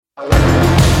Welcome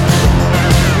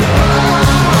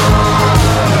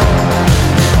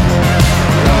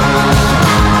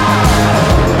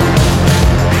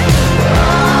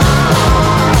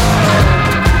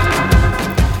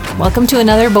to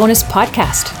another bonus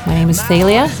podcast. My name is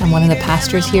Thalia. I'm one of the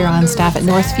pastors here on staff at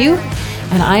Northview,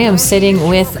 and I am sitting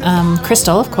with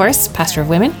Crystal, of course, pastor of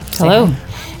women. Hello.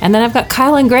 And then I've got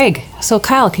Kyle and Greg. So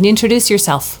Kyle, can you introduce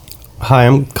yourself? Hi,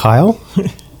 I'm Kyle,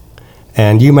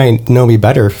 and you might know me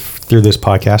better through this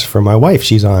podcast from my wife.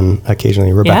 She's on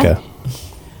occasionally, Rebecca. Yeah?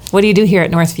 What do you do here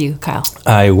at Northview, Kyle?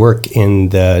 I work in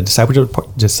the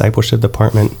discipleship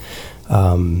department.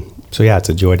 So yeah, it's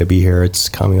a joy to be here. It's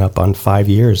coming up on 5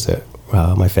 years that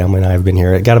my family and I have been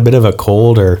here. It got a bit of a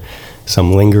cold or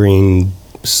some lingering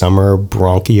summer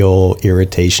bronchial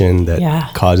irritation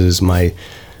that causes my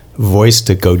voice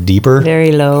to go deeper.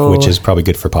 Very low. Which is probably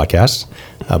good for podcasts,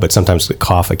 but sometimes I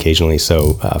cough occasionally,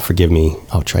 so forgive me.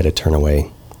 I'll try to turn away.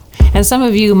 And some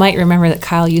of you might remember that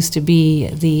Kyle used to be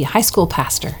the high school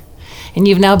pastor, and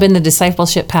you've now been the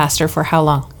discipleship pastor for how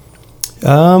long?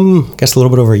 I guess a little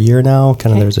bit over a year now.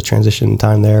 There's a transition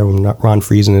time there when Ron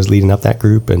Friesen is leading up that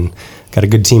group and got a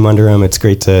good team under him. It's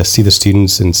great to see the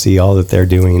students and see all that they're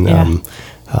doing.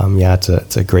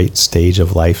 It's a great stage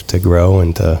of life to grow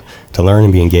and to learn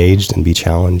and be engaged and be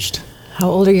challenged. How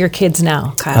old are your kids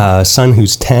now, Kyle? A son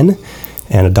who's 10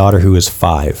 and a daughter who is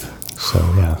 5. So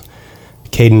yeah,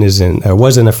 Caden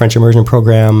was in a French immersion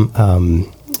program.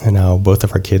 And now both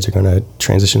of our kids are going to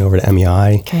transition over to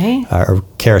MEI. Okay.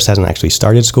 Karis hasn't actually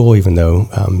started school, even though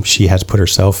she has put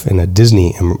herself in a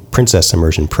Disney princess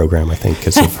immersion program, I think,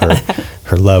 because of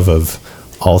her love of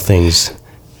all things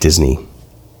Disney.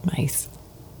 Nice.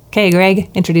 Okay, Greg,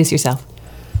 introduce yourself.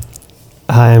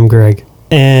 Hi, I'm Greg.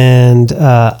 And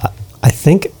I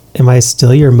think, am I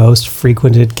still your most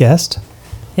frequented guest?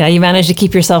 Yeah, you managed to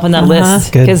keep yourself on that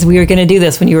list because we were going to do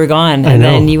this when you were gone, and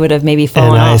then you would have maybe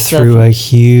fallen off. And I threw a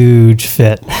huge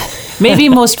fit. Maybe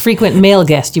most frequent male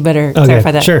guest. You better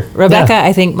clarify that. Sure. Rebecca,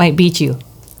 I think, might beat you.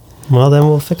 Well, then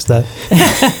we'll fix that.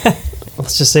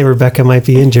 Let's just say Rebecca might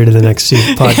be injured in the next few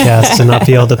podcasts and not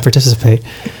be able to participate.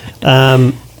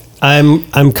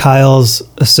 I'm Kyle's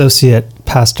associate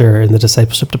pastor in the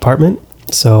discipleship department,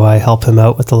 so I help him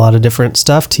out with a lot of different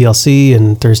stuff, TLC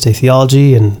and Thursday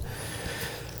theology and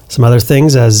some other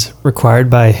things as required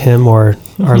by him or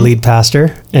our lead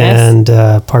pastor, and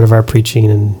part of our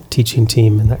preaching and teaching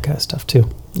team and that kind of stuff too.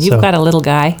 You've got a little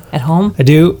guy at home? I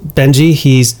do. Benji,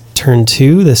 he's turned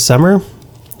 2 this summer,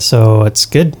 so it's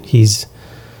good. He's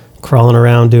crawling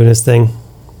around doing his thing,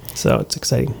 so it's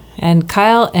exciting. And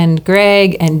Kyle and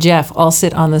Greg and Jeff all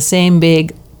sit on the same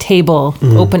big table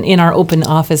open in our open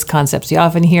office concepts. You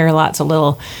often hear lots of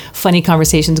little funny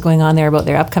conversations going on there about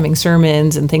their upcoming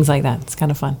sermons and things like that. It's kind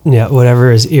of fun. Yeah,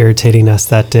 whatever is irritating us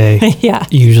that day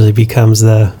usually becomes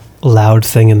the loud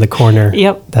thing in the corner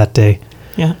that day.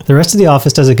 Yeah. The rest of the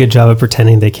office does a good job of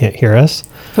pretending they can't hear us.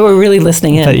 But we're really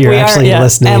listening in. But you're actually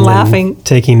listening and laughing. And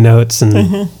taking notes.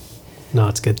 And no,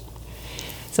 it's good.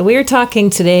 So we are talking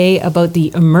today about the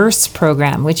Immerse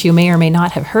program, which you may or may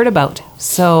not have heard about.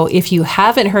 So if you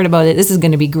haven't heard about it, this is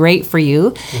going to be great for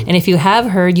you. And if you have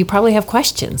heard, you probably have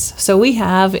questions. So we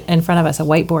have in front of us a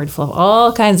whiteboard full of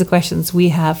all kinds of questions we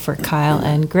have for Kyle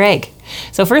and Greg.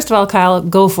 So first of all, Kyle,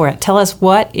 go for it. Tell us,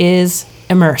 what is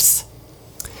Immerse?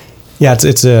 Yeah,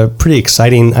 it's a pretty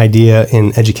exciting idea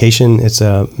in education. It's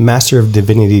a Master of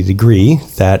Divinity degree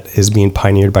that is being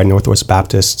pioneered by Northwest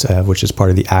Baptist, which is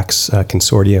part of the ACTS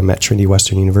consortium at Trinity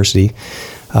Western University.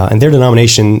 And their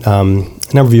denomination, a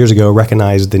number of years ago,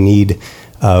 recognized the need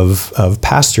of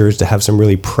pastors to have some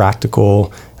really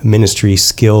practical ministry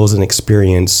skills and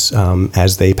experience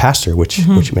as they pastor, which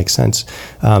makes sense.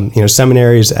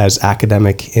 Seminaries as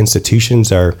academic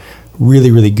institutions are really,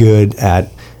 really good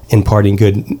at imparting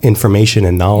good information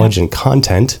and knowledge and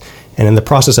content, and in the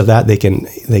process of that, they can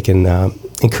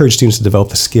encourage students to develop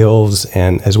the skills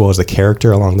and as well as the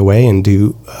character along the way, and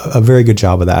do a very good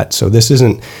job of that. So this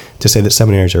isn't to say that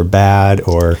seminaries are bad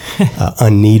or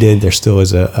unneeded. There still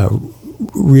is a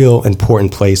real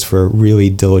important place for really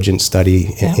diligent study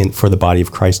for the body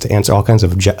of Christ to answer all kinds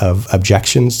of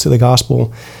objections to the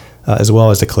gospel, as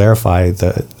well as to clarify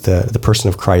the person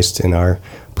of Christ in our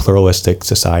pluralistic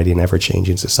society and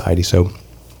ever-changing society. So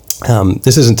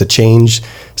this isn't to change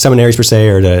seminaries per se,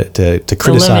 or to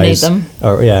criticize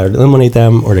eliminate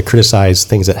them, or to criticize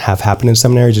things that have happened in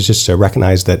seminaries. It's just to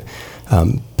recognize that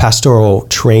pastoral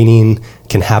training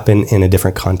can happen in a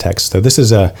different context. So this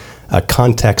is a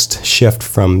context shift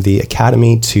from the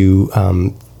academy to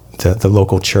the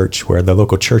local church, where the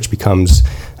local church becomes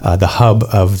the hub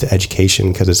of the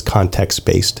education because it's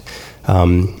context-based.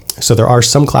 So there are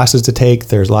some classes to take.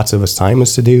 There's lots of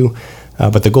assignments to do,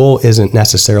 but the goal isn't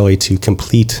necessarily to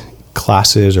complete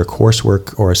classes or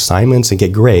coursework or assignments and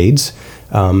get grades.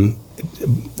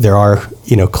 There are,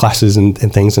 classes and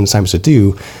things and assignments to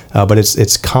do, but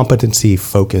it's competency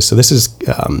focused. So this is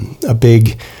a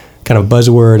big kind of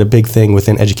buzzword, a big thing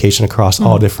within education across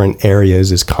all different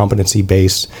areas is competency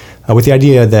based, with the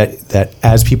idea that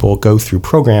as people go through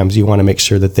programs, you want to make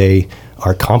sure that they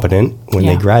are competent when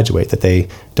they graduate, that they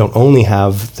don't only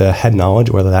have the head knowledge,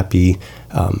 whether that be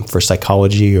for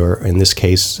psychology or in this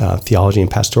case, theology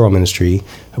and pastoral ministry,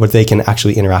 but they can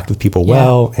actually interact with people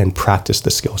well and practice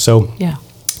the skill. So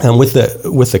with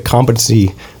the competency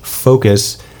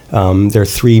focus, there are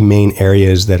three main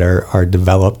areas that are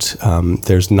developed.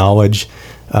 There's knowledge,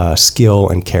 skill,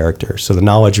 and character. So the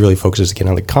knowledge really focuses again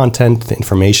on the content, the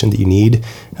information that you need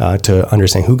to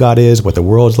understand who God is, what the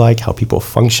world's like, how people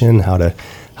function, how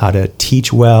to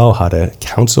teach well, how to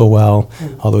counsel well,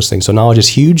 all those things. So knowledge is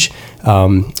huge.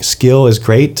 Skill is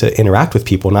great to interact with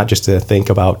people, not just to think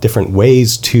about different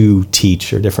ways to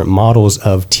teach or different models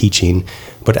of teaching,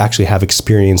 but actually have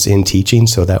experience in teaching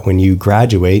so that when you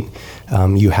graduate,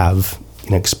 you have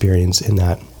an experience in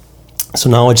that. So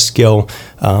knowledge, skill,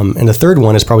 and the third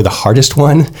one is probably the hardest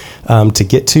one to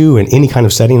get to in any kind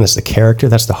of setting. That's the character,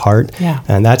 that's the heart.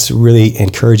 And that's really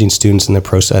encouraging students in the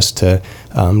process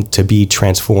to be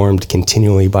transformed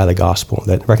continually by the gospel,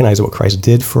 that recognize what Christ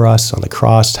did for us on the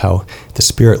cross, how the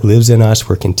Spirit lives in us.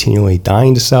 We're continually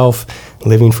dying to self,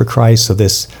 living for Christ. So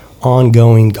this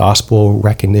ongoing gospel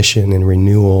recognition and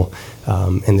renewal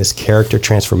and this character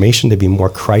transformation to be more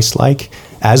Christ-like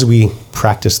as we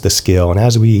practice the skill and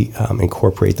as we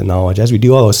incorporate the knowledge, as we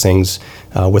do all those things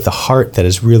with a heart that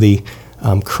is really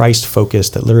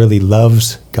Christ-focused, that literally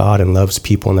loves God and loves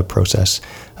people in the process.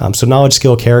 So knowledge,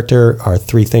 skill, character are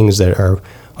three things that are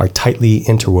tightly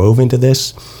interwoven to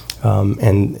this.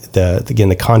 And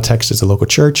the context is a local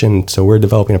church, and so we're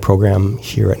developing a program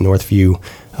here at Northview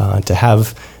to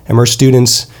have immersed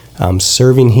students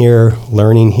serving here,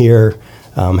 learning here,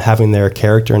 having their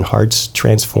character and hearts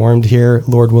transformed here,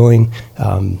 Lord willing,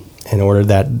 in order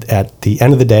that at the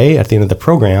end of the day, at the end of the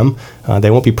program, they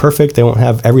won't be perfect. They won't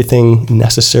have everything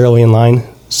necessarily in line.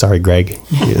 Sorry, Greg.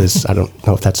 I don't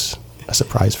know if that's a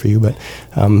surprise for you, but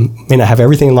may not have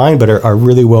everything in line, but are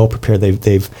really well prepared.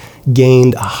 They've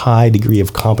gained a high degree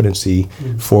of competency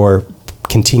for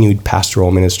continued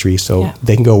pastoral ministry, so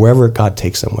they can go wherever God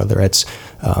takes them, whether it's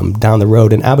down the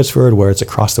road in Abbotsford, where it's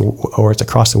across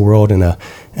the world in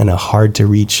a hard to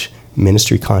reach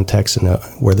ministry context, and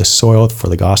where the soil for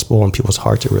the gospel and people's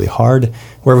hearts are really hard.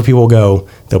 Wherever people go,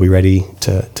 they'll be ready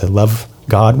to love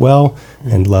God well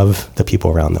and love the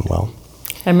people around them well.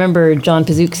 I remember John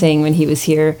Pazook saying when he was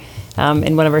here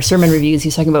in one of our sermon reviews, he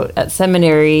was talking about at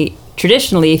seminary,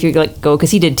 traditionally, if you go, because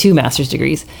he did 2 master's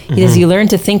degrees, he says you learn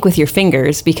to think with your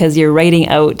fingers because you're writing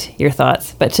out your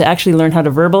thoughts, but to actually learn how to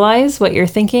verbalize what you're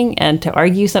thinking and to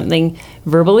argue something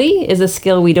verbally is a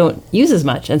skill we don't use as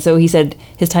much. And so he said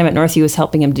his time at Northview was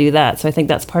helping him do that. So I think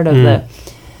that's part of the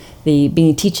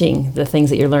being teaching the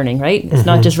things that you're learning, right? It's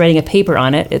not just writing a paper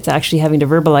on it. It's actually having to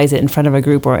verbalize it in front of a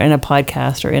group or in a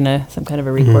podcast or in some kind of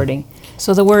a recording.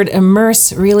 So the word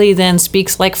immerse really then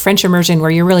speaks like French immersion,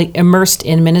 where you're really immersed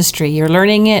in ministry. You're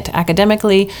learning it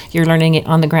academically, you're learning it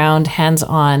on the ground,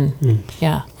 hands-on.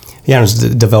 Yeah, it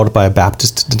was developed by a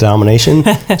Baptist denomination,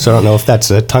 so I don't know if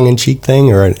that's a tongue-in-cheek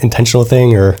thing or an intentional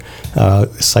thing or a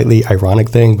slightly ironic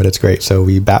thing, but it's great. So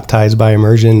we baptize by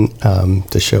immersion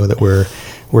to show that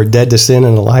we're dead to sin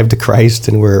and alive to Christ,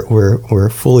 and we're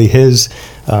fully His.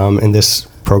 And this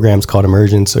program's called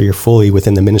Immersion, so you're fully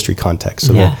within the ministry context.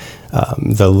 So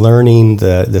the learning,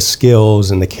 the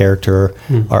skills, and the character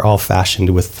are all fashioned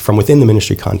from within the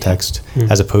ministry context,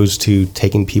 as opposed to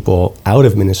taking people out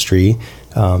of ministry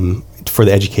for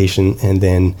the education and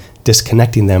then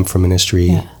disconnecting them from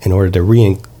ministry in order to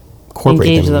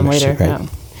reincorporate them in ministry. Later. Right?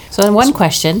 So then one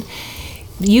question.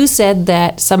 You said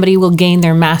that somebody will gain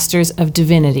their Master's of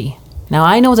Divinity. Now,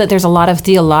 I know that there's a lot of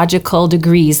theological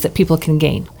degrees that people can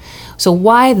gain. So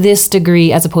why this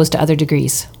degree as opposed to other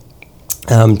degrees?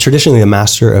 Traditionally, a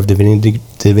Master of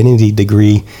Divinity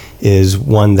degree is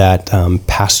one that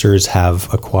pastors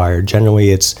have acquired.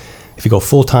 Generally, if you go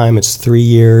full-time, it's 3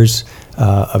 years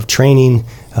of training.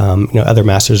 Other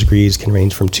master's degrees can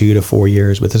range from 2 to 4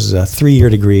 years, but this is a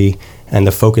 3-year degree, and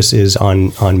the focus is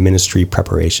on ministry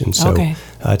preparation. So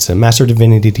it's a Master of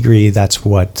Divinity degree. That's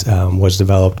what was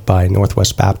developed by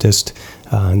Northwest Baptist.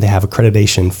 And they have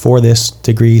accreditation for this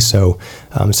degree. So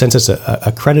since it's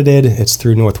accredited, it's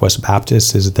through Northwest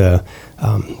Baptist is the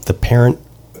parent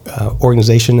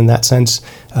organization in that sense.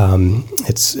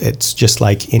 It's just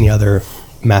like any other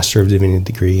Master of Divinity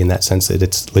degree in that sense that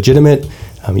it's legitimate.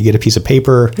 You get a piece of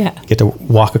paper, Yeah. you get to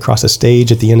walk across a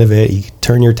stage at the end of it, you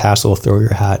turn your tassel, throw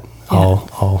your hat,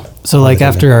 all. So like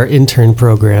after our intern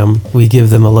program, we give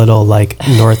them a little like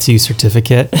Northview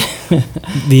certificate.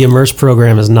 The Immerse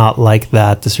program is not like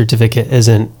that. The certificate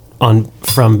isn't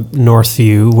from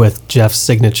Northview with Jeff's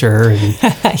signature and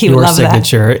He would your love that.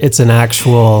 signature. It's an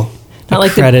actual Not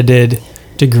like the- accredited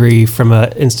degree from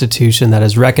an institution that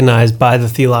is recognized by the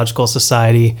Theological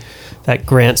Society that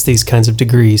grants these kinds of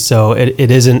degrees. So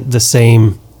it isn't the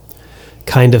same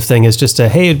kind of thing as just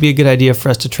hey, it'd be a good idea for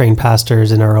us to train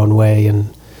pastors in our own way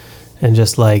and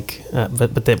just like,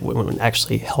 but that wouldn't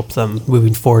actually help them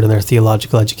moving forward in their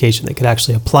theological education. They could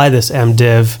actually apply this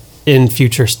MDiv in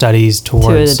future studies To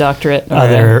towards the doctorate.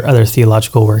 Or other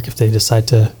theological work if they decide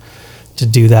to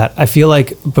do that. I feel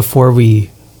like before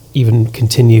we even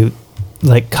continue,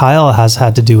 like Kyle has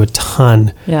had to do a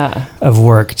ton yeah. of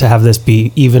work to have this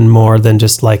be even more than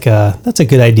just like that's a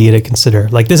good idea to consider.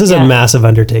 Like this is Yeah. a massive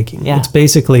undertaking. Yeah. It's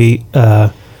basically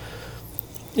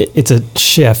it's a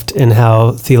shift in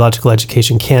how theological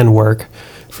education can work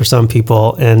for some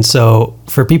people. And so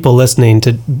for people listening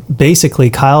to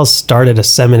basically Kyle started a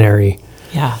seminary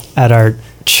Yeah. at our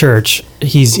church.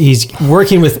 He's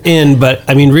working within, but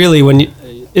I mean really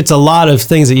it's a lot of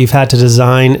things that you've had to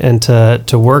design and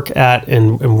to work at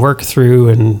and work through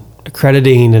and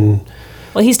accrediting and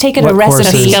Well, he's taken a What recipe.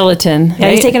 courses? Skeleton.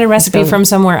 Yeah, he's taken a recipe from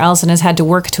somewhere else and has had to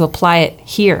work to apply it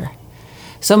here.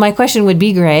 So my question would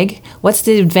be, Greg, what's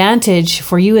the advantage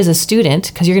for you as a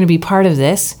student, because you're going to be part of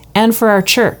this, and for our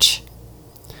church?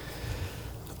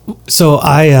 So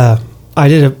I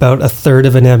did about a third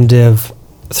of an MDiv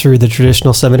through the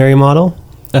traditional seminary model.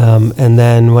 And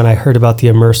then when I heard about the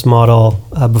Immerse model,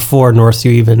 before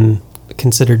Northview even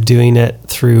considered doing it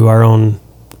through our own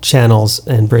channels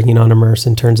and bringing on Immerse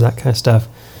interns and that kind of stuff,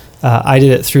 I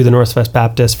did it through the Northwest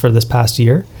Baptist for this past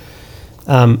year.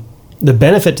 The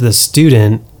benefit to the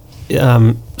student,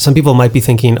 some people might be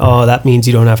thinking, oh, that means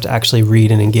you don't have to actually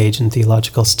read and engage in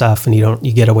theological stuff and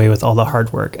you get away with all the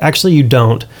hard work. Actually, you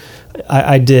don't.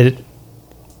 I did,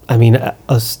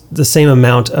 the same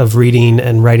amount of reading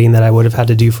and writing that I would have had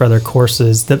to do for other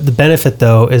courses. The benefit,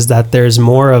 though, is that there's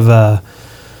more of a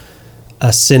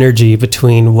synergy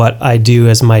between what I do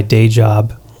as my day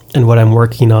job and what I'm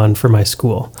working on for my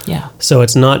school. Yeah. So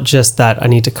it's not just that I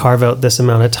need to carve out this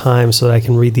amount of time so that I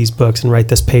can read these books and write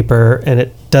this paper, and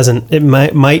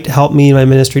it might help me in my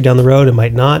ministry down the road, it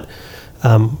might not,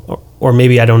 or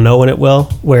maybe I don't know when it will.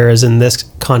 Whereas in this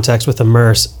context with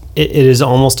Immerse, it is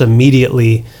almost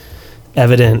immediately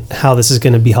evident how this is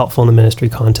going to be helpful in the ministry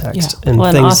context. Yeah. And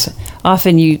Well, things. and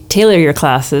often you tailor your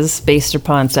classes based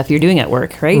upon stuff you're doing at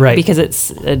work, right? Right. Because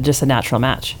it's just a natural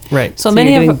match. Right. So So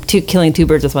many you're of doing killing two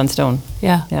birds with one stone.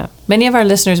 yeah. Yeah. Many of our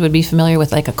listeners would be familiar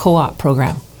with like a co-op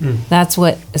program. That's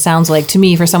what it sounds like to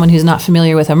me for someone who's not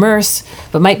familiar with Immerse,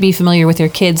 but might be familiar with their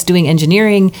kids doing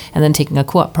engineering and then taking a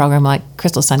co-op program like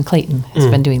Crystal's son Clayton has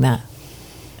been doing that.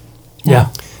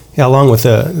 Yeah. Yeah, along with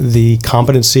the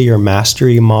competency or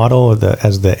mastery model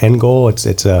as the end goal,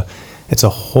 it's a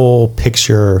whole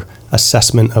picture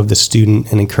assessment of the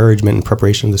student and encouragement and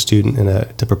preparation of the student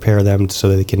and to prepare them so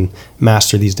that they can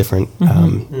master these different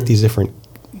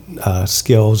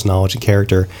skills, knowledge, and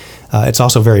character. It's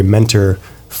also very mentor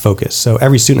focused. So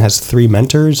every student has 3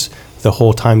 mentors the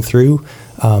whole time through.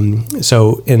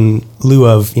 So in lieu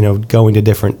of going to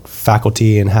different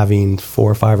faculty and having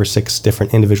 4 or 5 or 6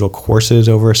 different individual courses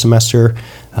over a semester,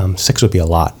 6 would be a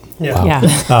lot. Yeah.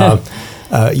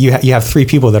 Yeah. You have 3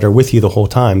 people that are with you the whole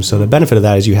time. So the benefit of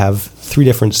that is you have 3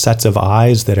 different sets of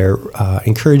eyes that are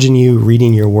encouraging you,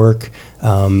 reading your work,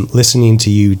 listening to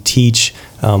you teach,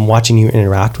 watching you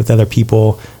interact with other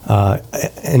people,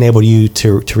 enable you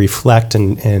to reflect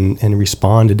and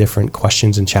respond to different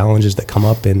questions and challenges that come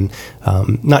up in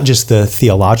not just the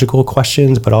theological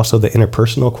questions, but also the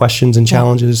interpersonal questions and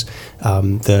challenges,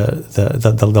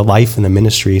 the life and the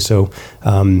ministry. So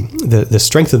the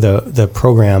strength of the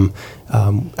program,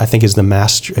 I think, is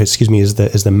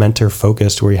the mentor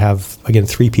focused, where you have again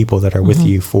 3 people that are with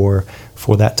you for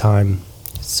that time.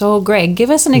 So, Greg, give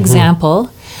us an example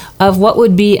of what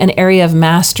would be an area of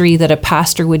mastery that a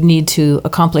pastor would need to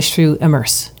accomplish through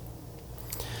Immerse.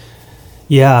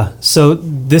 Yeah. So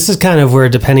this is kind of where,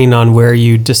 depending on where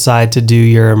you decide to do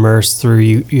your Immerse through,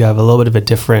 you have a little bit of a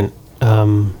different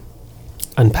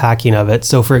unpacking of it.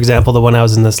 So, for example, the one I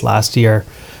was in this last year,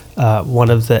 one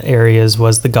of the areas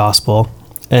was the gospel.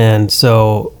 And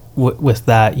so with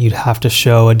that, you'd have to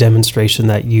show a demonstration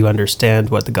that you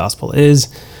understand what the gospel is,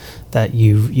 that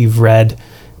you've read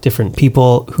different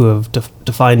people who have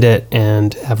defined it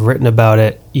and have written about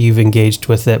it. You've engaged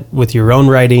with it with your own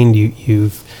writing.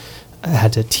 You've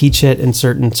had to teach it in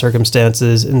certain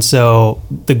circumstances. And so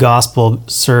the gospel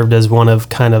served as one of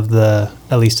kind of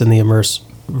at least in the Immerse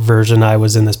version I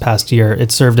was in this past year,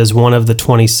 it served as one of the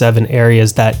 27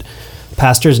 areas that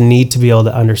pastors need to be able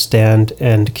to understand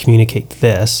and communicate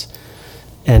this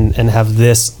and have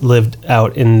this lived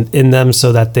out in them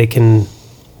so that they can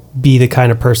be the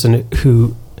kind of person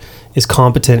who is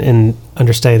competent in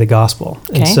understanding the gospel.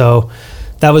 Okay. And so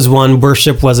that was one.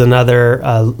 Worship was another.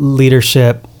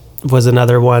 Leadership was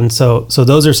another one. So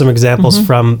those are some examples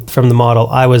from the model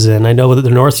I was in. I know that the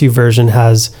Northview version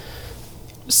has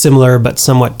similar but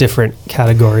somewhat different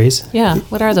categories. Yeah.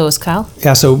 What are those, Kyle?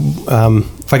 Yeah, so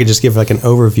if I could just give like an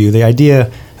overview, the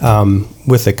idea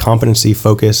with the competency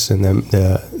focus and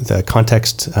the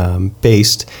context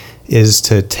based is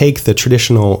to take the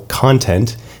traditional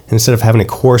content and instead of having a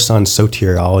course on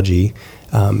soteriology,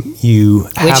 you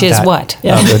have Which is that, what?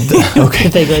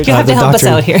 okay. You have to help us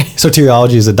out here.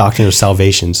 Soteriology is the doctrine of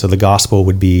salvation. So the gospel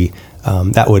would be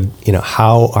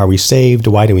how are we saved?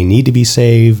 Why do we need to be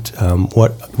saved?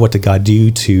 What did God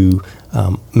do to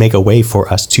make a way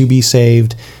for us to be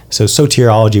saved? So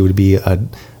soteriology would be a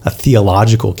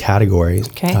theological category,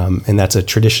 and that's a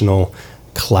traditional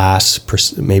class,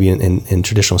 maybe in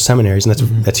traditional seminaries, and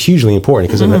that's hugely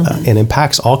important because it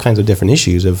impacts all kinds of different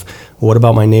issues of what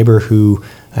about my neighbor who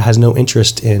has no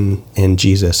interest in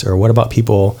Jesus, or what about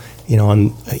people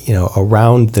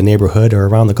around the neighborhood or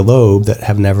around the globe that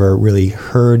have never really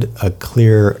heard a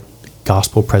clear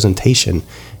gospel presentation.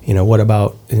 What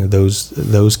about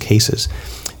those cases?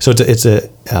 So it's a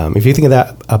if you think of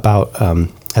that about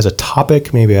as a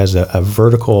topic, maybe as a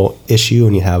vertical issue,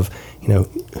 and you have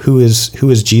who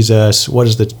is Jesus, what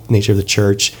is the nature of the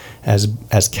church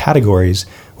as categories.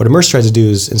 What Immerse tries to do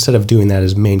is, instead of doing that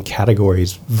as main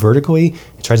categories vertically,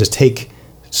 it tries to take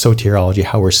soteriology,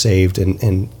 how we're saved,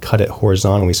 and cut it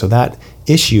horizontally. So that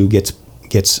issue gets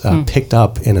picked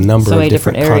up in a number of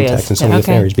different contexts and so many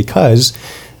different areas, because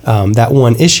that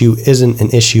one issue isn't an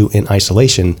issue in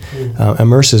isolation.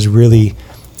 Immerse is really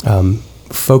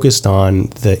focused on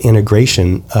the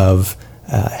integration of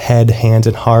head, hands,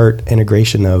 and heart,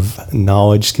 integration of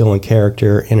knowledge, skill, and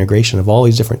character, integration of all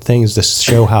these different things to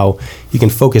show how you can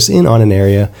focus in on an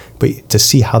area, but to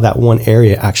see how that one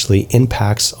area actually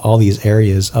impacts all these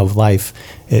areas of life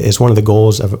is one of the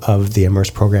goals of the Immerse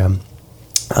program.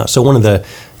 So one of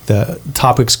the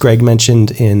topics Greg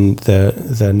mentioned in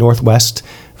the Northwest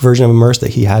version of Immerse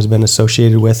that he has been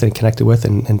associated with and connected with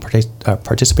and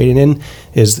participating in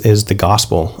is the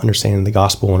gospel, understanding the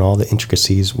gospel and all the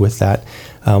intricacies with that.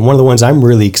 One of the ones I'm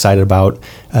really excited about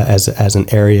as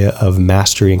an area of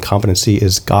mastery and competency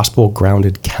is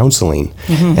gospel-grounded counseling.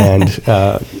 And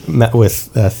met with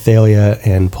Thalia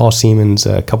and Paul Siemens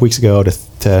a couple weeks ago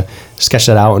to sketch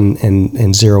that out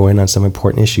and zero in on some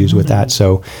important issues with that.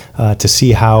 So to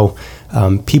see how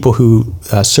people who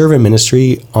serve in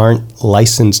ministry aren't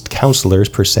licensed counselors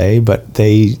per se, but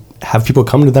they have people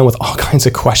come to them with all kinds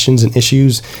of questions and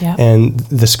issues, and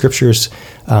the scriptures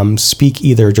speak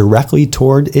either directly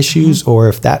toward issues, or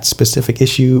if that specific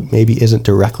issue maybe isn't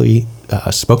directly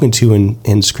spoken to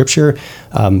in scripture,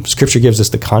 scripture gives us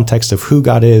the context of who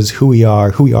God is, who we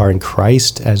are in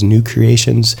Christ as new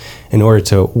creations, in order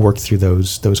to work through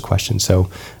those questions. So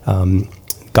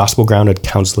gospel-grounded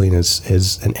counseling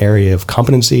is an area of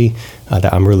competency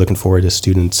that I'm really looking forward to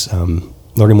students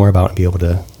learning more about and be able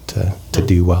to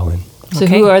do well in. So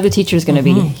who are the teachers going to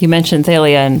be? You mentioned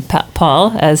Thalia and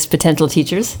Paul as potential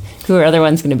teachers. Who are other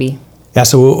ones going to be? Yeah,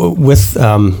 so with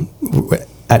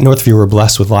at Northview, we're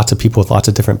blessed with lots of people with lots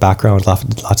of different backgrounds,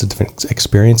 lots of different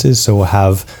experiences. So we'll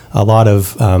have a lot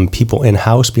of people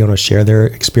in-house be able to share their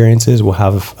experiences. We'll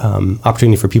have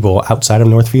opportunity for people outside of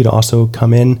Northview to also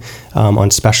come in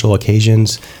on special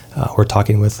occasions. We're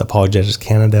talking with Apologetics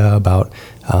Canada about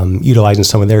utilizing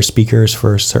some of their speakers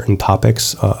for certain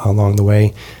topics along the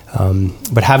way.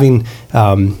 But having,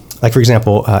 like for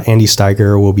example, Andy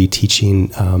Steiger will be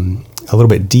teaching a little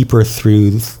bit deeper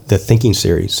through the thinking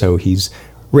series. So he's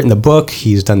written the book,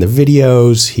 he's done the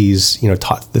videos, he's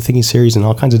taught the thinking series in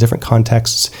all kinds of different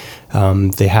contexts.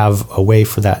 They have a way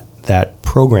for that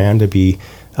program to be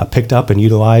picked up and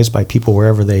utilized by people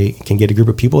wherever they can get a group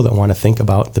of people that want to think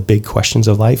about the big questions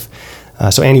of life.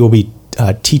 So Andy will be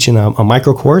teaching a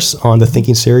micro course on the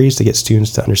thinking series to get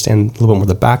students to understand a little bit more of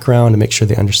the background and make sure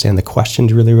they understand the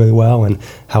questions really, really well and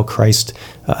how Christ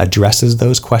addresses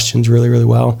those questions really, really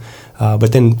well.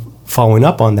 But then following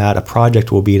up on that, a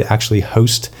project will be to actually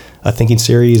host a thinking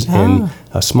series in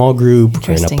a small group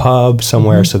or in a pub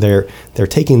somewhere. So they're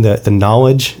taking the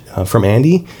knowledge from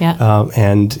Andy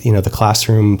and the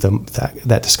classroom,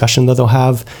 that discussion that they'll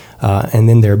have, and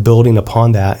then they're building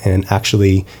upon that and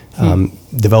actually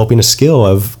developing a skill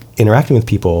of interacting with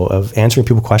people, of answering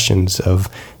people questions, of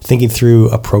thinking through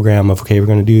a program of, okay, we're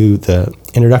going to do the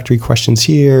introductory questions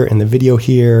here and the video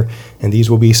here, and these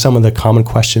will be some of the common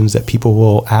questions that people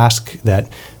will ask that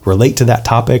relate to that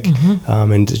topic,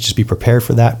 and to just be prepared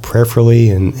for that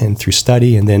prayerfully and through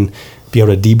study, and then be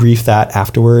able to debrief that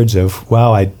afterwards of,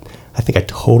 wow, I think I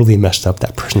totally messed up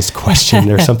that person's question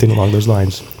or something along those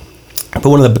lines. But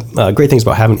one of the great things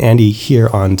about having Andy here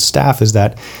on staff is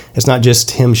that it's not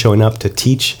just him showing up to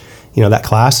teach, that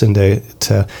class and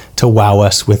to wow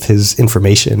us with his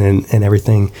information and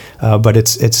everything, but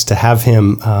it's to have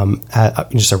him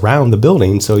just around the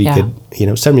building, so you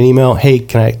could send me an email, hey,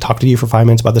 can I talk to you for 5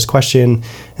 minutes about this question?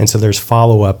 And so there's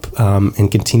follow up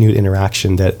and continued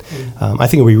interaction that I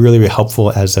think will be really, really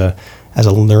helpful as a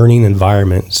learning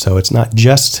environment. So it's not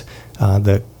just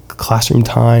the classroom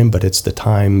time, but it's the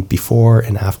time before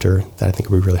and after that I think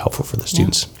will be really helpful for the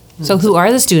students. So who are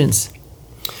the students?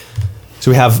 So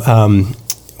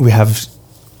we have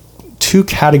two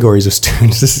categories of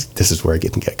students. This is where it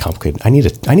can get complicated. I need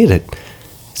it.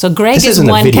 So Greg is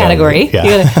one category.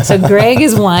 Yeah. So Greg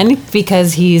is one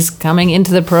because he's coming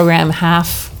into the program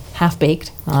half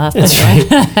baked. That's right.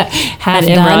 Half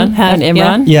done. And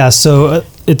Imran. Yeah. So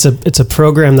it's a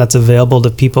program that's available to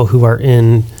people who are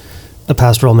in a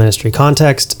pastoral ministry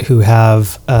context, who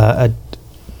have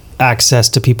access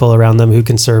to people around them who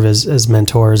can serve as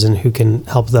mentors and who can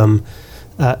help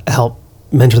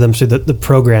mentor them through the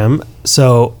program.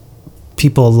 So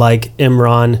people like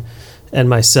Imran and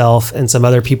myself and some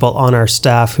other people on our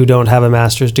staff who don't have a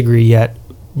master's degree yet,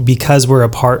 because we're a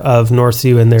part of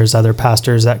Northview and there's other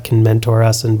pastors that can mentor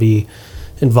us and be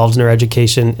involved in our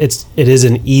education, it is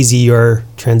an easier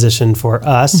transition for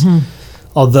us.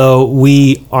 Although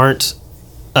we aren't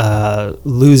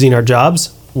losing our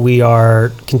jobs, we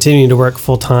are continuing to work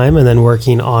full time and then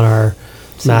working on our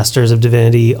Masters of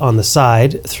Divinity on the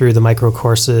side through the micro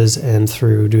courses and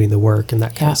through doing the work and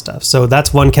that kind of stuff. So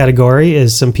that's one category,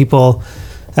 is some people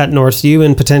at Northview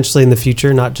and potentially in the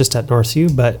future, not just at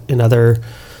Northview, but in other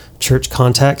church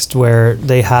context where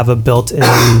they have a built-in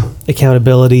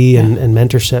accountability and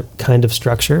mentorship kind of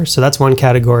structure. So that's one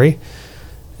category.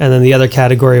 And then the other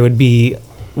category would be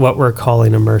what we're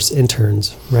calling Immerse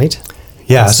interns, right?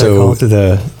 Yeah, so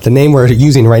the name we're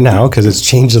using right now, because it's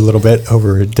changed a little bit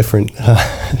over different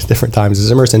times,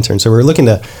 is Immerse interns. So we're looking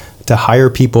to hire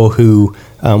people who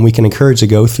we can encourage to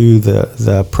go through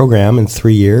the program in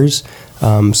 3 years.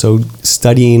 So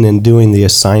studying and doing the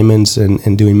assignments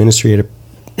and doing ministry at a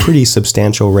pretty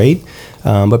substantial rate.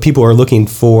 But people are looking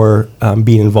for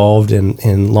being involved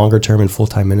in longer term and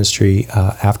full-time ministry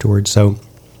afterwards. So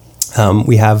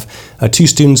we have 2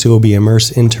 students who will be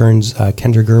Immerse interns,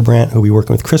 Kendra Gerbrandt, who will be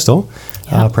working with Crystal,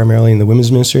 primarily in the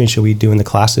women's ministry, and she'll be doing the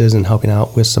classes and helping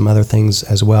out with some other things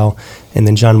as well. And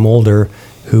then John Mulder,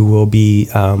 who will be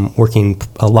working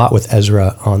a lot with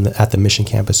Ezra at the mission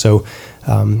campus. So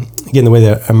again, the way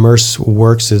that Immerse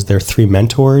works is there are 3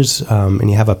 mentors, and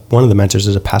you have one of the mentors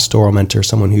is a pastoral mentor,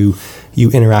 someone who you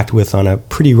interact with on a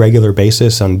pretty regular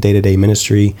basis on day-to-day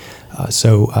ministry.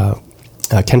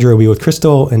 Kendra will be with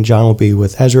Crystal and John will be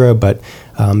with Ezra, but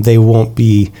they won't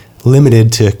be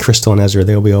limited to Crystal and Ezra.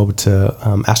 They'll be able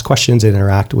to ask questions and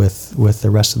interact with the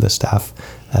rest of the staff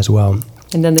as well.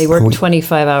 And then they work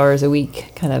 25 hours a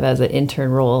week kind of as an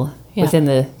intern role within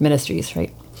the ministries,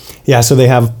 right? Yeah, so they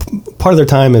have part of their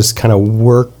time is kind of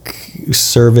work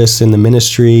service in the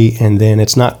ministry, and then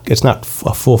it's not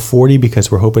a full 40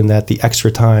 because we're hoping that the extra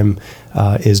time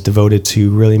is devoted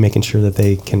to really making sure that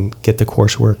they can get the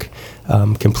coursework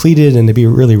completed and to be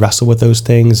really wrestle with those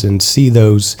things and see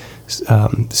that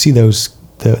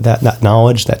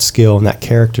knowledge, that skill, and that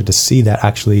character, to see that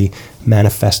actually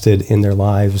manifested in their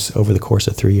lives over the course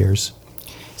of 3 years.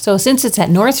 So since it's at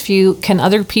Northview, can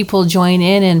other people join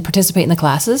in and participate in the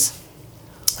classes?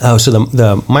 So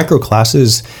the micro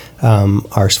classes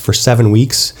are for 7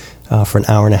 weeks for an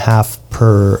hour and a half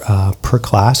per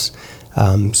class.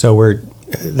 So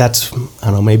that's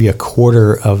maybe a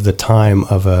quarter of the time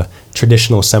of a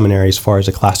traditional seminary as far as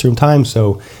a classroom time.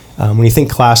 So when you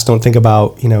think class, don't think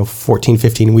about 14,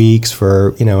 15 weeks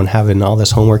for and having all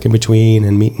this homework in between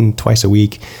and meeting twice a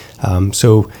week.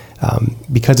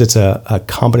 because it's a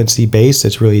competency based,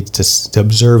 it's really to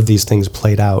observe these things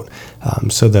played out.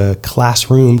 So the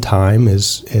classroom time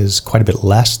is quite a bit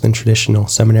less than traditional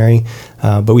seminary,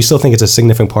 but we still think it's a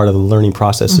significant part of the learning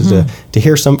process is to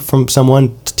hear from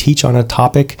someone to teach on a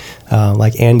topic,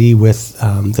 like Andy with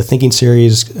the Thinking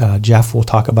series. Jeff will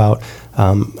talk about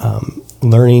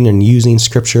learning and using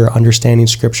Scripture, understanding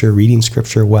Scripture, reading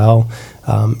Scripture well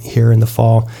here in the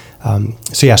fall.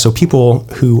 So people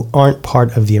who aren't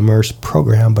part of the Immerse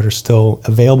program but are still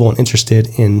available and interested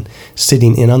in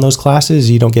sitting in on those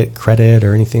classes, you don't get credit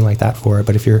or anything like that for it.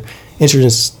 But if you're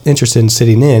interested in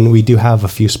sitting in, we do have a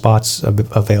few spots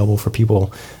available for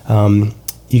people.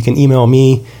 You can email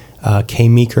me,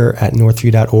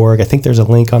 kmeeker@northview.org. I think there's a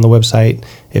link on the website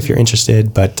if you're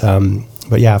interested.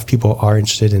 But yeah, if people are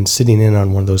interested in sitting in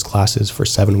on one of those classes for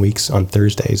 7 weeks on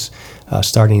Thursdays,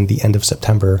 starting the end of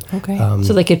September. Okay.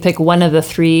 So they could pick one of the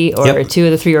three, or Yep. two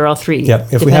of the three, or all three.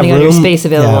 Yep. If depending we have room, on your space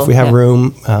available. Yeah, if we have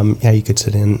room, you could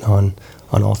sit in on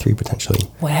all three potentially.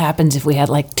 What happens if we had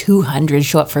like 200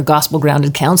 show up for gospel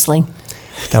grounded counseling?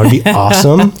 That would be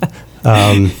awesome.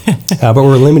 But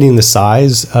we're limiting the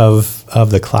size of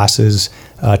the classes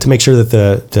to make sure that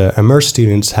the Immerse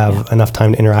students have enough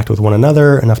time to interact with one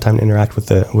another, enough time to interact with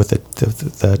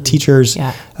the teachers,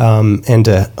 and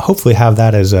to hopefully have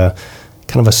that as a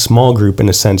kind of a small group in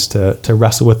a sense to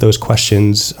wrestle with those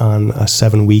questions on a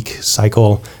 7-week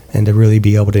cycle and to really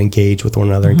be able to engage with one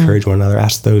another, encourage one another,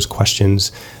 ask those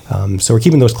questions. So we're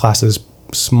keeping those classes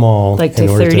small. Like to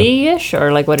 30-ish,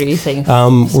 or like what are you saying?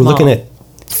 We're looking at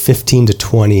 15 to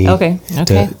 20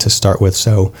 to start with.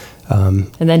 So,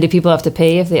 and then do people have to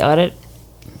pay if they audit?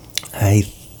 I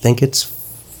think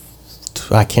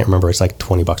I can't remember. It's like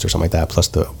 $20 or something like that, plus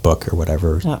the book or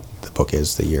whatever the book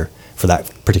is the year for that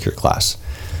particular class.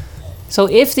 So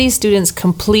if these students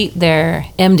complete their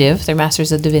MDiv, their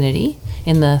Masters of Divinity,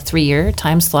 in the 3-year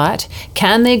time slot,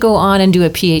 can they go on and do a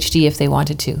PhD if they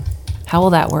wanted to? How will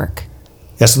that work?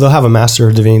 Yeah, so they'll have a Master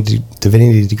of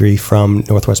Divinity degree from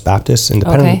Northwest Baptist, and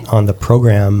depending on the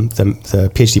program, the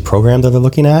PhD program that they're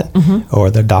looking at,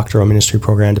 or the doctoral ministry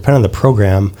program, depending on the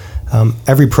program,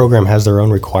 every program has their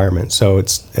own requirements. So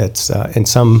it's in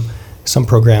some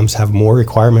programs have more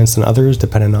requirements than others,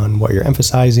 depending on what you're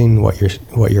emphasizing,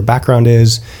 what your background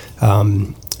is.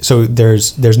 So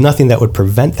there's nothing that would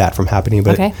prevent that from happening,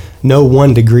 but no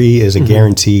one degree is a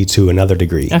guarantee to another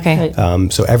degree. Okay.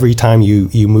 So every time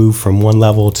you move from one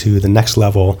level to the next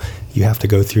level, you have to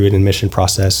go through an admission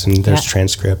process, and there's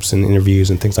transcripts and interviews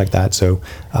and things like that. So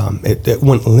it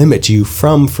wouldn't limit you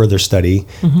from further study,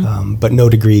 but no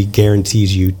degree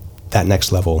guarantees you that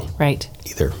next level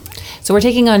either. So we're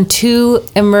taking on 2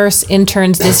 Immerse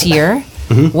interns this year.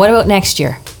 What about next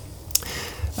year?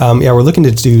 We're looking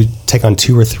to take on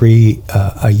 2 or 3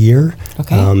 a year,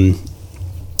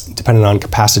 depending on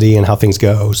capacity and how things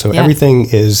go. So everything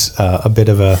is a bit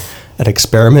of an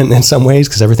experiment in some ways,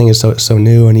 because everything is so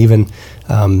new. And even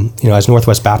as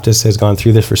Northwest Baptist has gone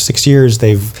through this for 6 years,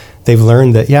 they've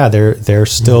learned that they're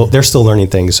still learning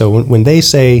things. So when they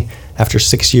say after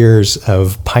 6 years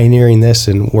of pioneering this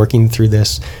and working through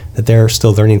this that they're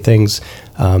still learning things,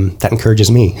 that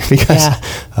encourages me, because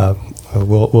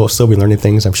we'll still be learning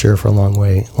things, I'm sure, for a long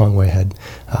way ahead.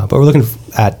 But we're looking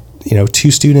at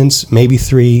 2 students, maybe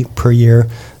 3 per year.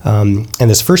 And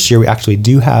this first year, we actually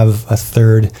do have a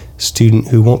 3rd student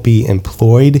who won't be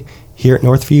employed here at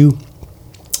Northview,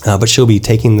 but she'll be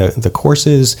taking the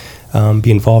courses,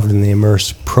 be involved in the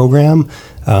Immerse program,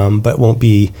 but won't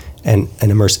be an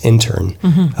Immerse intern.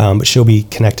 But she'll be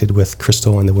connected with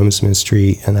Crystal in the women's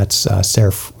ministry, and that's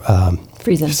Sarah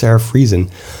Friesen.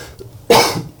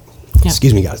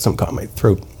 Excuse me, got something caught in my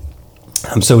throat.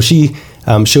 So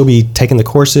she'll be taking the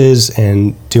courses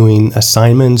and doing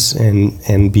assignments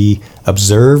and be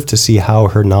observed to see how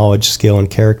her knowledge, skill, and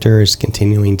character is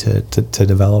continuing to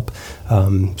develop.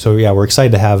 We're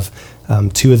excited to have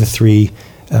 2 of the 3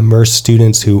 Immerse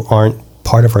students who aren't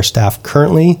part of our staff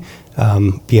currently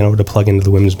being able to plug into the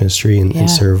women's ministry and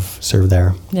serve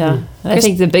there. Yeah, and I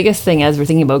think the biggest thing as we're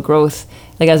thinking about growth,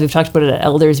 like as we've talked about it at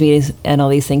elders meetings and all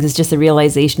these things, is just the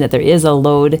realization that there is a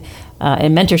load, a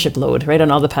mentorship load, right,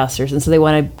 on all the pastors. And so they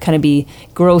want to kind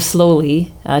of grow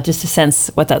slowly, just to sense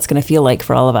what that's going to feel like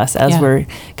for all of us as we're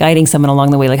guiding someone along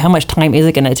the way. Like, how much time is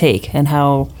it going to take, and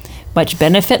how much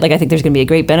benefit? Like, I think there's going to be a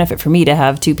great benefit for me to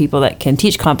have 2 people that can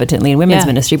teach competently in women's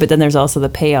ministry, but then there's also the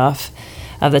payoff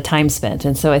of the time spent.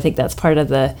 And so I think that's part of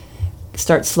the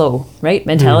start slow, right,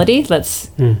 mentality. Let's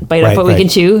bite off what we can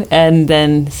chew, and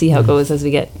then see how it goes as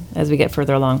we get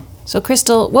further along. So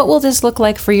Crystal, what will this look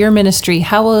like for your ministry?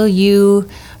 How will you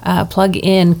plug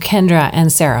in Kendra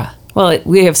and Sarah? Well,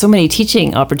 we have so many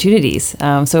teaching opportunities.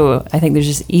 So I think there's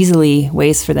just easily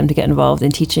ways for them to get involved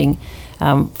in teaching.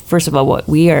 First of all, what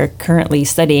we are currently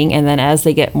studying, and then as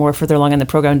they get more further along in the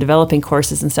program, developing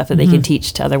courses and stuff that they can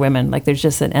teach to other women. Like there's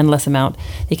just an endless amount.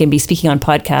 They can be speaking on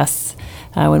podcasts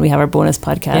when we have our bonus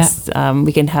podcasts.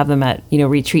 We can have them at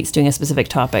retreats doing a specific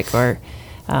topic, or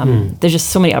there's just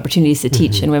so many opportunities to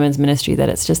teach in women's ministry that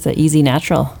it's just an easy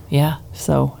natural. Yeah.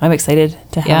 So I'm excited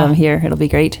to have them here. It'll be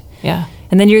great. Yeah.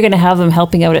 And then you're going to have them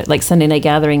helping out at like Sunday night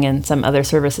gathering and some other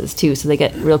services too, so they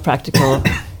get real practical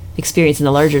experience in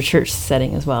the larger church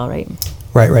setting as well, right?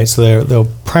 Right. So the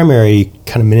primary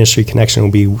kind of ministry connection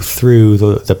will be through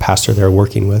the pastor they're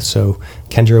working with. So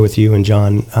Kendra with you and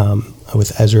John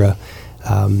with Ezra.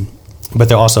 But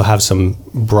they'll also have some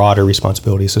broader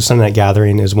responsibilities. So Sunday night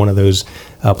gathering is one of those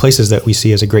places that we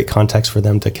see as a great context for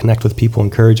them to connect with people,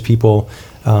 encourage people,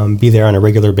 be there on a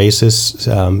regular basis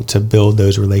to build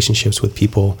those relationships with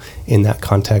people in that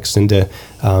context, and to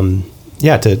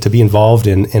be involved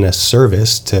in a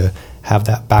service, to have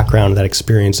that background, that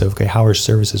experience of, okay, how are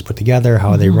services put together? How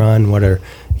are they run? What are,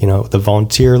 the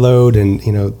volunteer load? And,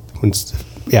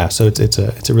 so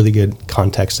it's a really good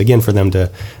context, again, for them to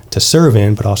serve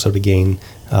in, but also to gain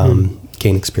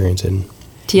experience in.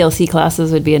 TLC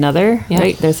classes would be another,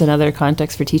 right? There's another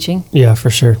context for teaching. Yeah, for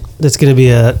sure. That's going to be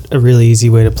a really easy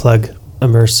way to plug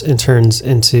Immerse interns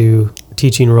into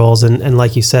teaching roles. And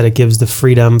like you said, it gives the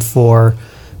freedom for,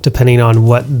 depending on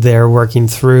what they're working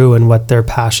through and what they're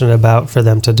passionate about, for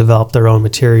them to develop their own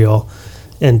material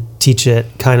and teach it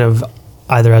kind of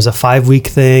either as a 5-week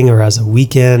thing or as a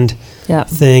weekend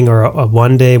thing, or a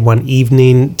 1 day, 1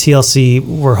 evening. TLC,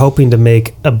 we're hoping to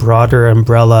make a broader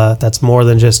umbrella that's more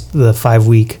than just the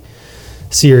 5-week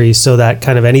series, so that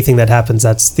kind of anything that happens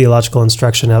that's theological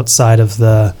instruction outside of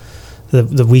the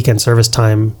weekend service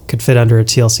time could fit under a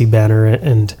TLC banner,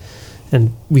 and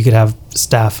we could have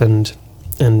staff and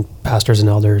pastors and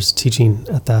elders teaching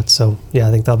at that. So yeah,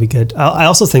 I think that'll be good. I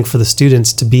also think for the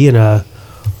students to be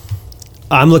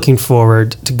I'm looking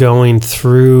forward to going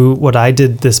through what I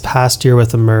did this past year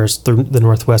with Immerse, the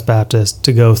Northwest Baptist,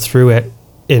 to go through it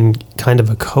in kind of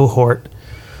a cohort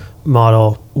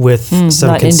model with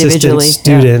some consistent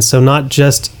students. So not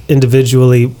just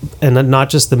individually, and not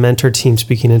just the mentor team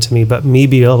speaking into me, but me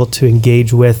be able to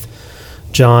engage with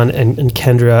John and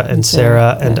Kendra and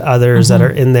Sarah and others that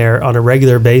are in there on a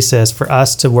regular basis, for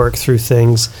us to work through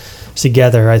things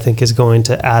together, I think is going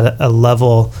to add a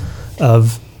level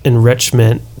of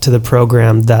enrichment to the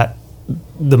program that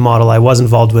the model I was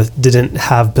involved with didn't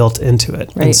have built into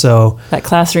it. Right. And so that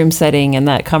classroom setting and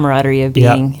that camaraderie of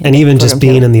being and even just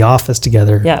being in the office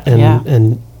together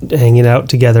and hanging out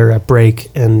together at break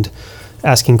and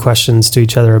asking questions to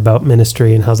each other about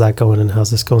ministry and how's that going and how's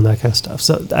this going, that kind of stuff.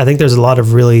 So I think there's a lot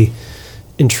of really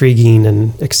intriguing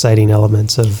and exciting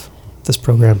elements of this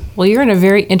program. Well, you're in a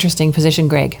very interesting position,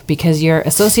 Greg, because you're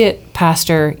associate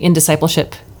pastor in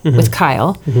discipleship with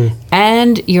Kyle,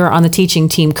 and you're on the teaching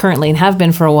team currently and have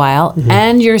been for a while,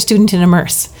 and you're a student in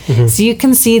Immerse. So you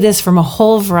can see this from a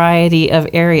whole variety of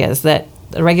areas that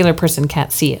a regular person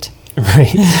can't see it.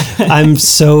 Right. I'm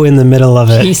so in the middle of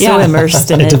it. He's so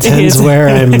immersed in it. It depends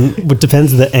it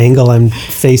depends the angle I'm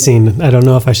facing. I don't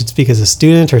know if I should speak as a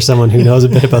student or someone who knows a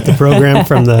bit about the program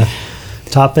from the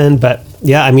top end, but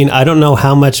yeah, I mean, I don't know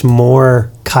how much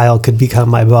more Kyle could become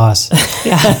my boss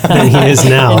than he is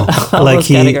now.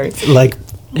 Like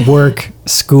work,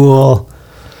 school.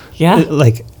 Yeah.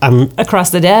 Like I'm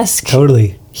across the desk.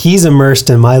 Totally. He's immersed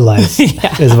in my life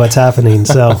is what's happening.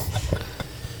 So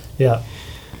yeah.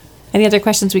 Any other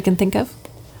questions we can think of?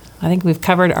 I think we've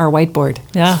covered our whiteboard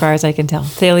as far as I can tell.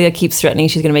 Thalia keeps threatening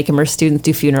she's going to make Immerse students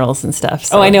do funerals and stuff.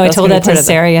 So I know. I told that to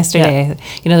Sarah yesterday.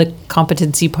 Yeah. The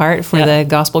competency part for the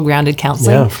gospel-grounded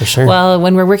counseling. Yeah, for sure. Well,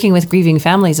 when we're working with grieving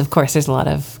families, of course, there's a lot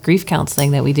of grief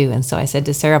counseling that we do. And so I said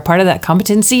to Sarah, part of that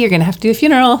competency, you're going to have to do a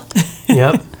funeral.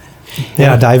 Yep.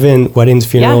 Yeah, dive in weddings,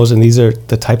 funerals, and these are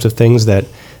the types of things that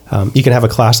you can have a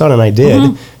class on, and I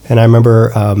did. And I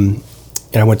remember...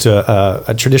 I went to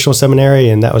a traditional seminary,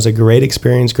 and that was a great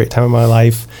experience, great time of my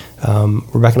life.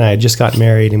 Rebecca and I had just gotten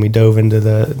married, and we dove into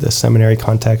the seminary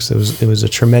context. It was a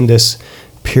tremendous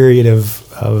period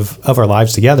of our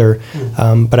lives together.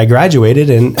 But I graduated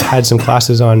and had some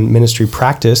classes on ministry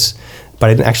practice, but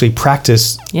I didn't actually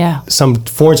practice some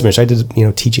forms of ministry. I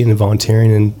did teaching and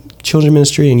volunteering and children's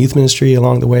ministry and youth ministry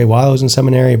along the way while I was in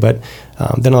seminary, but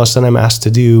then all of a sudden I'm asked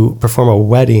to perform a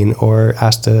wedding or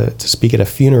asked to speak at a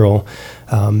funeral.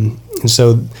 And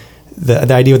so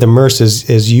the idea with Immerse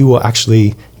is you will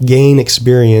actually gain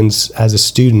experience as a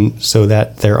student, so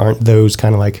that there aren't those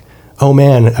kind of like, oh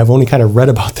man, I've only kind of read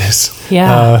about this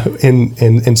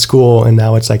in school, and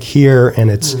now it's like here, and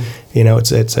it's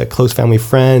it's a close family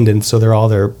friend, and so they're all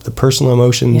the personal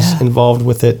emotions involved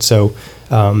with it. So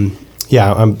I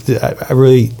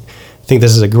really think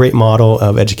this is a great model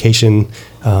of education.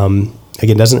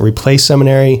 Again, doesn't replace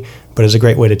seminary, but is a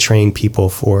great way to train people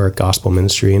for gospel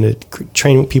ministry and to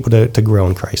train people to grow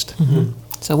in Christ. Mm-hmm.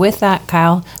 So with that,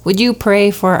 Kyle, would you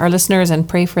pray for our listeners and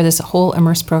pray for this whole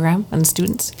Immerse program and the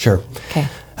students? Sure. Okay.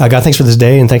 God, thanks for this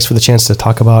day, and thanks for the chance to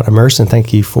talk about Immerse, and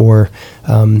thank you for,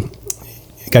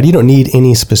 God, you don't need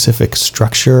any specific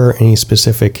structure, any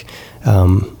specific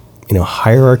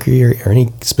hierarchy or any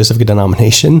specific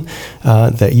denomination,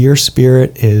 that your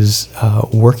Spirit is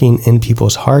working in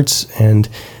people's hearts, and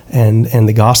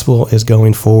the gospel is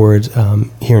going forward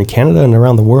here in Canada and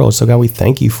around the world. So God, we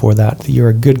thank you for that you're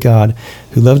a good God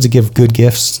who loves to give good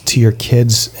gifts to your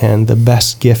kids, and the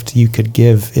best gift you could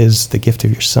give is the gift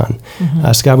of your Son.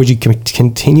 Mm-hmm. So God, would you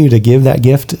continue to give that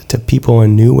gift to people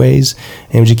in new ways,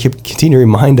 and would you continue to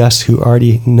remind us who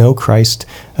already know Christ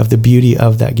of the beauty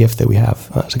of that gift that we have.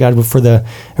 So God, for the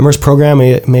Immerse program,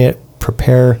 may it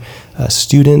prepare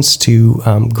students to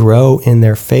grow in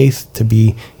their faith, to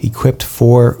be equipped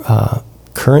for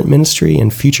current ministry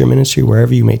and future ministry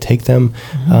wherever you may take them.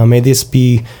 Mm-hmm. May this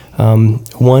be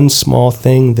one small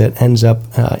thing that ends up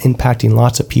impacting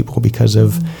lots of people because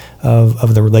of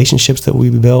the relationships that we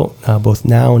built both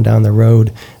now and down the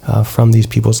road from these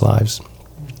people's lives.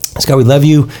 So God, we love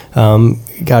you.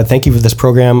 God, thank you for this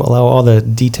program. Allow all the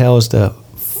details, the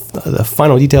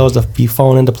final details to be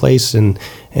fallen into place, and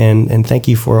thank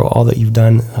you for all that you've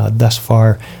done thus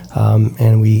far.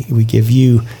 And we give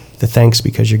you the thanks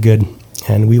because you're good,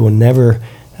 and we will never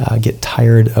get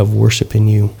tired of worshiping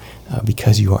you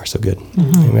because you are so good.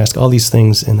 Mm-hmm. And we ask all these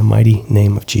things in the mighty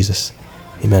name of Jesus.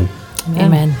 Amen.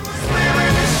 Amen.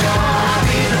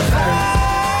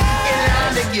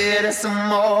 Some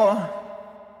more.